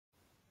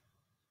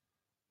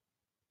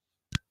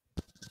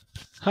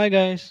Hi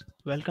guys,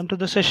 welcome to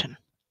the session.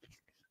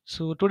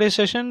 So today's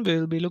session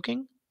we'll be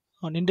looking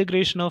on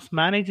integration of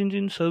Manage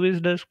Engine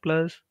Service Desk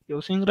Plus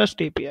using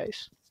REST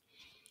APIs.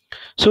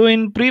 So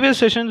in previous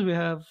sessions we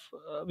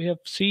have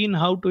seen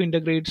how to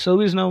integrate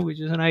ServiceNow,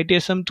 which is an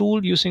ITSM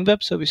tool using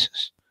web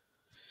services.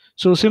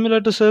 So similar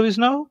to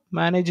ServiceNow,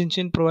 Manage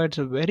Engine provides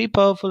a very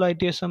powerful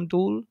ITSM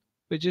tool,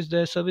 which is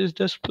the Service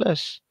Desk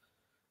Plus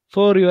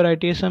for your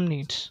ITSM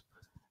needs.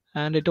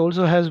 And it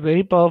also has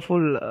very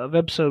powerful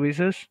web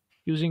services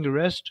using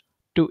REST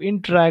to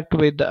interact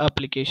with the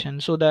application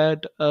so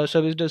that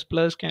Service Desk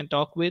Plus can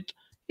talk with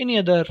any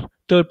other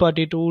third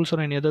party tools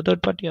or any other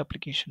third party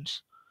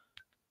applications.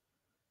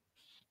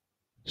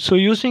 So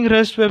using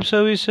REST web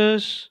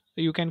services,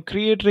 you can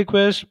create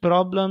requests,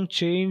 problem,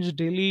 change,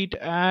 delete,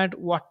 add,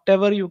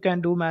 whatever you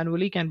can do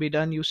manually can be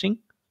done using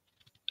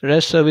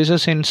REST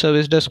services in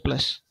Service Desk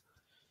Plus.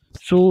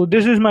 So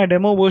this is my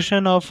demo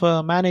version of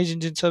Manage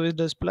Engine Service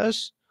Desk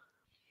Plus.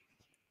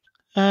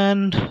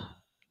 And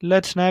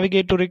let's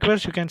navigate to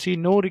request. You can see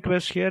no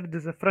request here.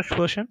 This is a fresh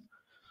version.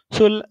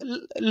 So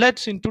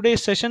let's in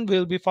today's session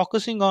we'll be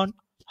focusing on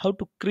how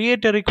to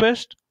create a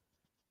request,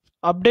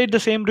 update the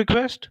same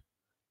request,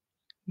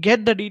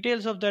 get the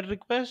details of that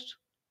request,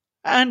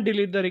 and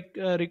delete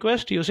the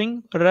request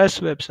using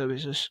REST web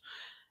services.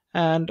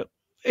 And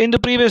in the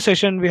previous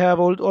session we have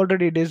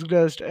already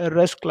discussed a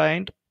REST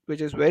client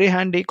which is very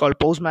handy called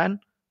Postman.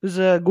 This is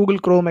a Google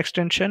Chrome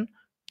extension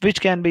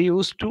which can be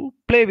used to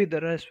play with the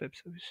REST web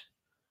service.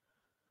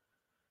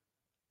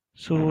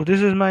 So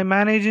this is my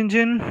manage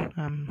engine.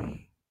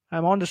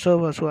 I'm on the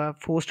server, so I've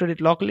hosted it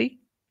locally.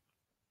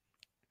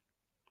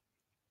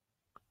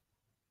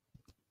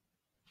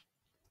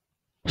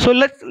 So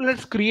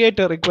let's create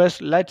a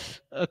request.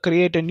 Let's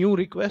create a new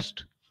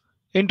request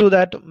into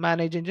that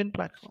manage engine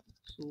platform.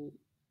 So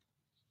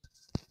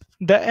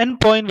the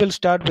endpoint will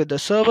start with the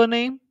server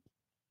name,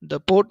 the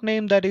port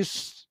name that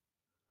is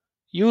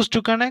used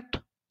to connect,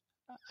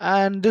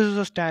 and this is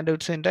a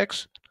standard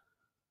syntax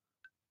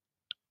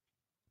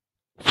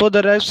for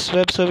the REST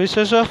web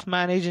services of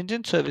manage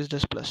engine service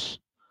desk plus.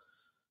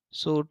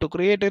 So to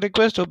create a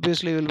request,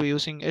 obviously we'll be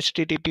using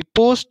HTTP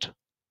post,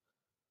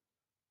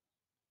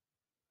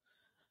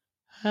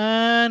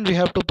 and we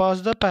have to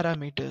pass the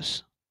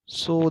parameters.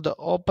 So the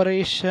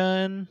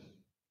operation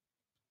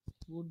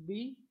would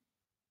be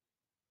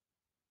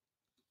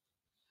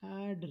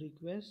add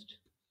request.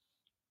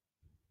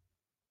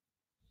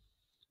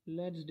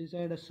 Let's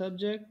decide a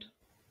subject,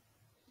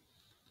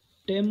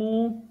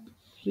 demo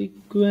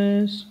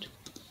request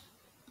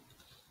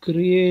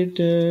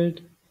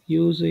created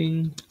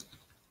using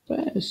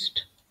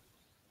REST.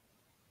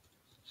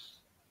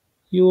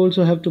 You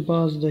also have to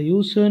pass the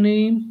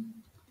username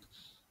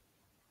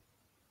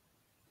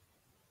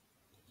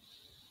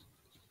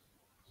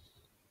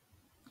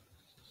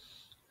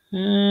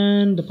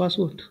and the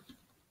password.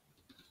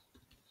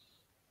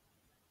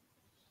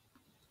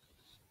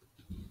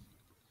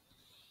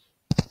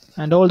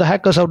 And all the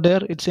hackers out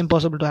there, it's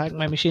impossible to hack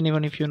my machine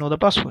even if you know the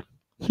password.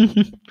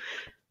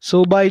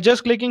 So by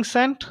just clicking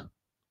send,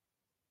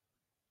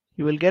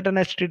 you will get an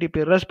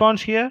HTTP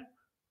response here.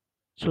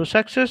 So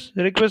success,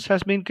 request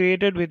has been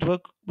created with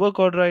work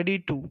order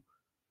ID 2.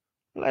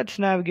 Let's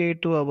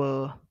navigate to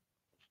our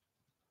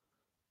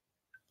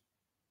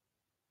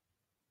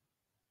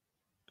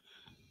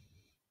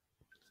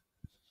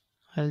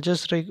I'll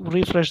just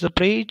refresh the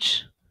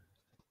page.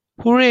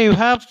 Hooray, you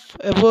have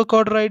a work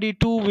order ID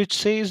 2 which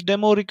says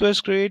demo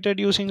request created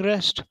using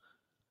REST.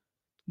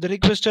 The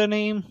requester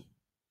name,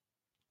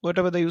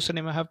 whatever the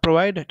username I have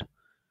provided,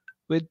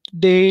 with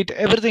date,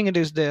 everything it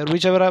is there.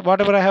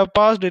 Whatever I have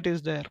passed, it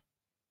is there.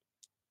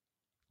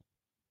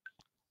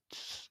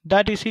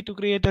 That easy to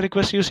create a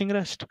request using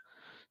REST.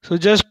 So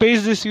just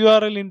paste this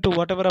URL into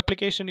whatever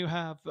application you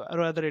have,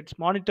 whether it's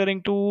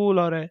monitoring tool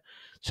or a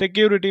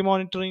security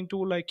monitoring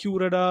tool like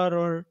QRadar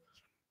or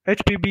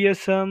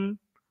HPBSM,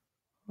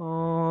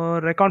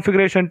 or a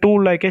configuration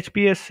tool like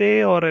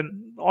HPSA or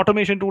an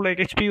automation tool like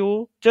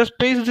HPO. Just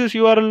paste this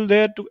URL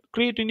there to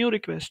create a new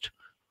request.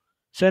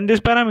 Send these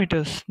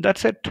parameters.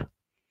 That's it.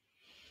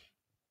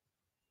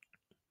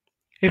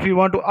 If you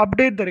want to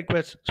update the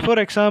request, for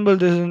example,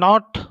 this is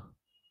not,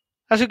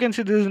 as you can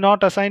see, this is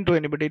not assigned to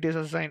anybody. It is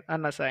assigned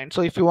unassigned.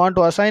 So if you want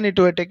to assign it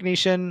to a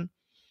technician,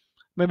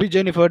 maybe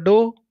Jennifer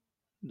Doe,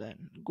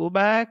 then go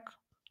back.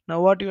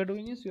 Now what you are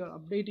doing is you are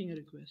updating a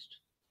request.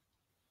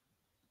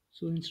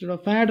 So instead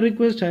of add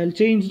request, I'll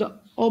change the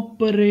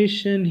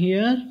operation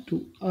here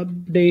to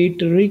update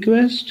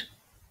request.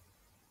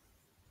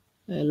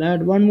 I'll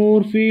add one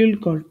more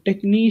field called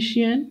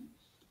technician,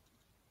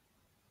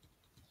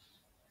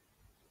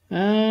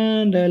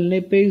 and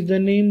I'll paste the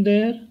name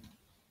there,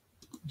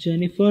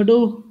 Jennifer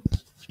Doe.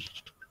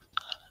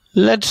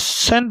 Let's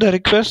send the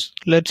request.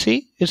 Let's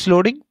see, it's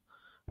loading.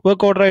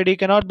 Work order ID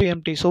cannot be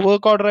empty. So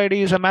work order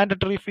ID is a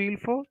mandatory field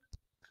for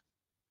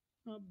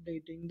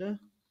updating the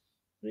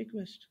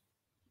request.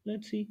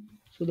 Let's see.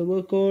 So the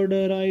work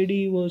order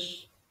ID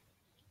was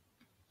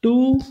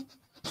 2.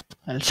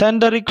 I'll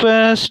send the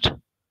request.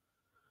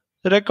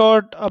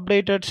 Record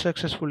updated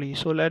successfully.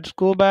 So let's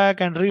go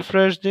back and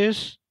refresh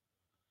this.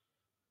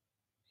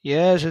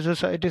 Yes,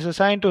 it is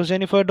assigned to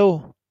Jennifer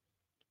Doe.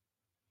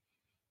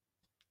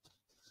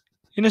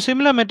 In a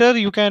similar manner,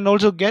 you can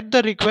also get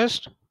the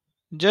request.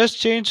 Just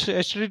change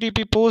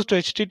HTTP post to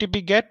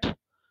HTTP get.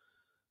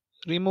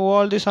 Remove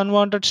all this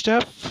unwanted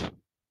stuff.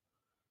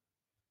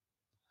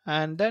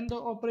 And then the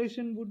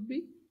operation would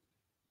be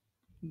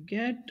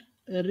get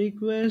a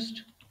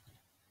request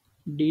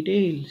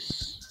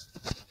details.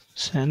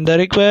 Send the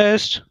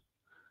request.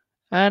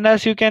 And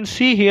as you can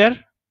see here,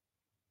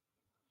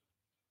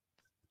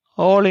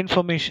 all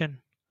information.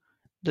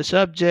 The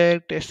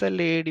subject,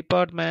 SLA,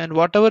 department,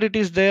 whatever it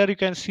is there, you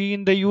can see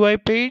in the UI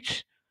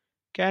page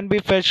can be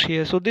fetched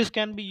here. So this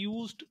can be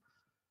used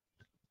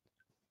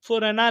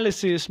for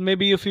analysis.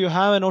 Maybe if you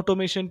have an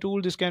automation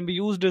tool, this can be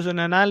used as an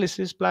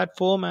analysis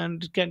platform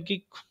and it can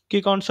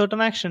kick on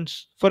certain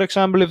actions. For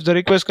example, if the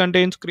request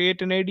contains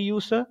create an ID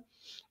user,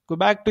 go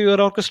back to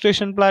your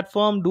orchestration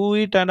platform, do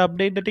it and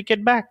update the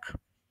ticket back.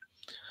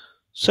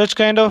 Such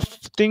kind of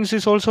things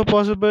is also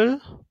possible.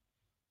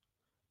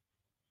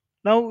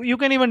 Now you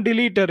can even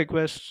delete a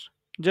request.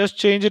 Just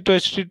change it to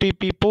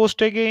HTTP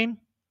post again.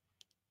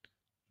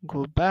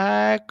 Go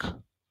back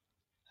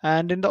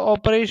and in the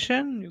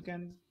operation you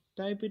can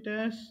type it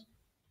as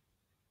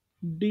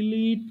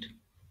delete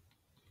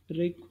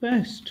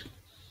request.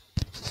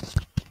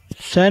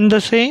 Send the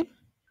same.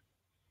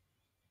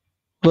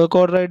 Work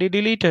order ID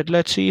deleted.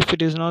 Let's see if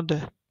it is not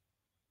there.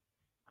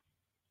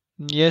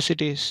 Yes,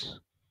 it is.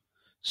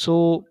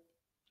 So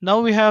now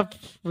we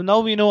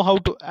know how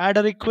to add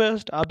a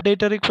request,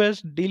 update a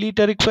request, delete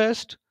a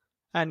request,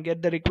 and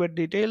get the request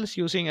details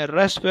using a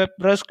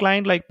REST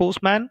client like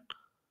Postman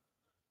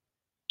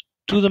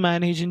to the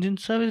Manage Engine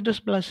Service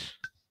Desk Plus.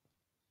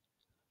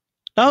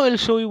 Now I'll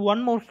show you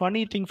one more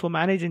funny thing for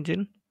Manage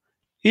Engine.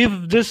 If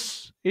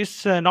this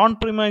is an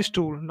on-premise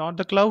tool, not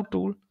the cloud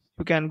tool,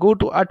 you can go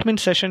to admin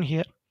session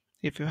here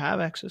if you have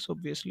access,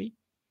 obviously.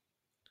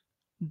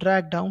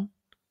 Drag down,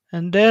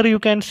 and there you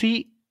can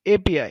see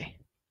API.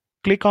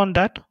 Click on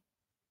that.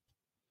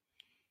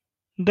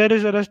 There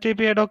is a REST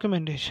API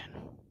documentation.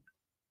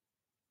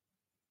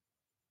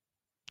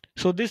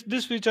 So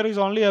this feature is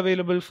only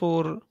available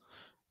for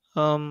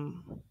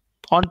um,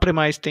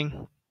 on-premise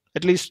thing.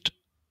 At least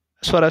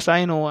as far as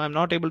I know, I'm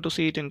not able to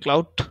see it in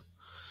cloud.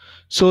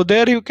 So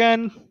there you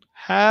can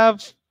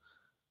have,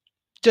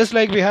 just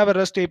like we have a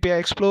REST API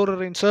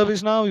Explorer in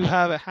ServiceNow, you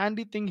have a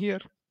handy thing here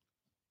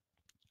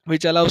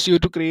which allows you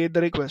to create the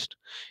request.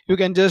 You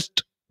can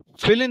just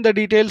fill in the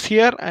details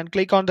here and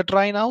click on the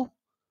try now,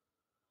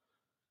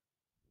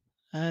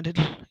 and it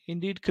will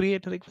indeed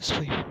create a request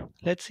for you.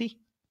 Let's see.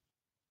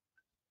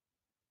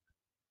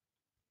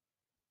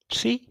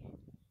 See?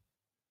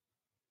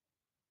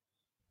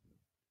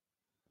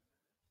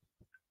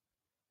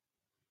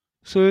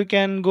 So you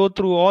can go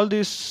through all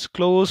this: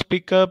 close,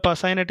 pick up,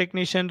 assign a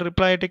technician,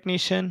 reply a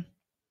technician.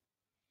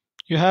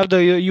 You have the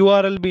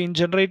URL being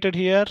generated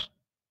here.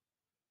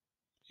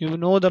 You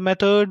know the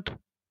method.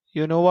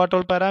 You know what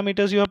all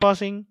parameters you are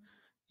passing.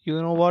 You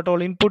know what all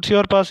inputs you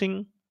are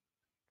passing.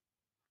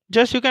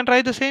 Just you can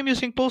try the same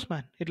using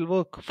Postman. It will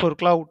work for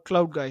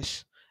cloud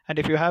guys. And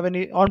if you have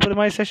any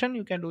on-premise session,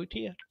 you can do it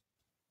here.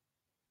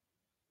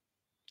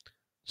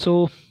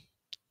 So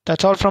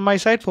that's all from my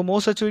side. For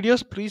more such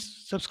videos,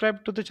 please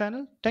subscribe to the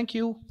channel. Thank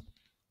you.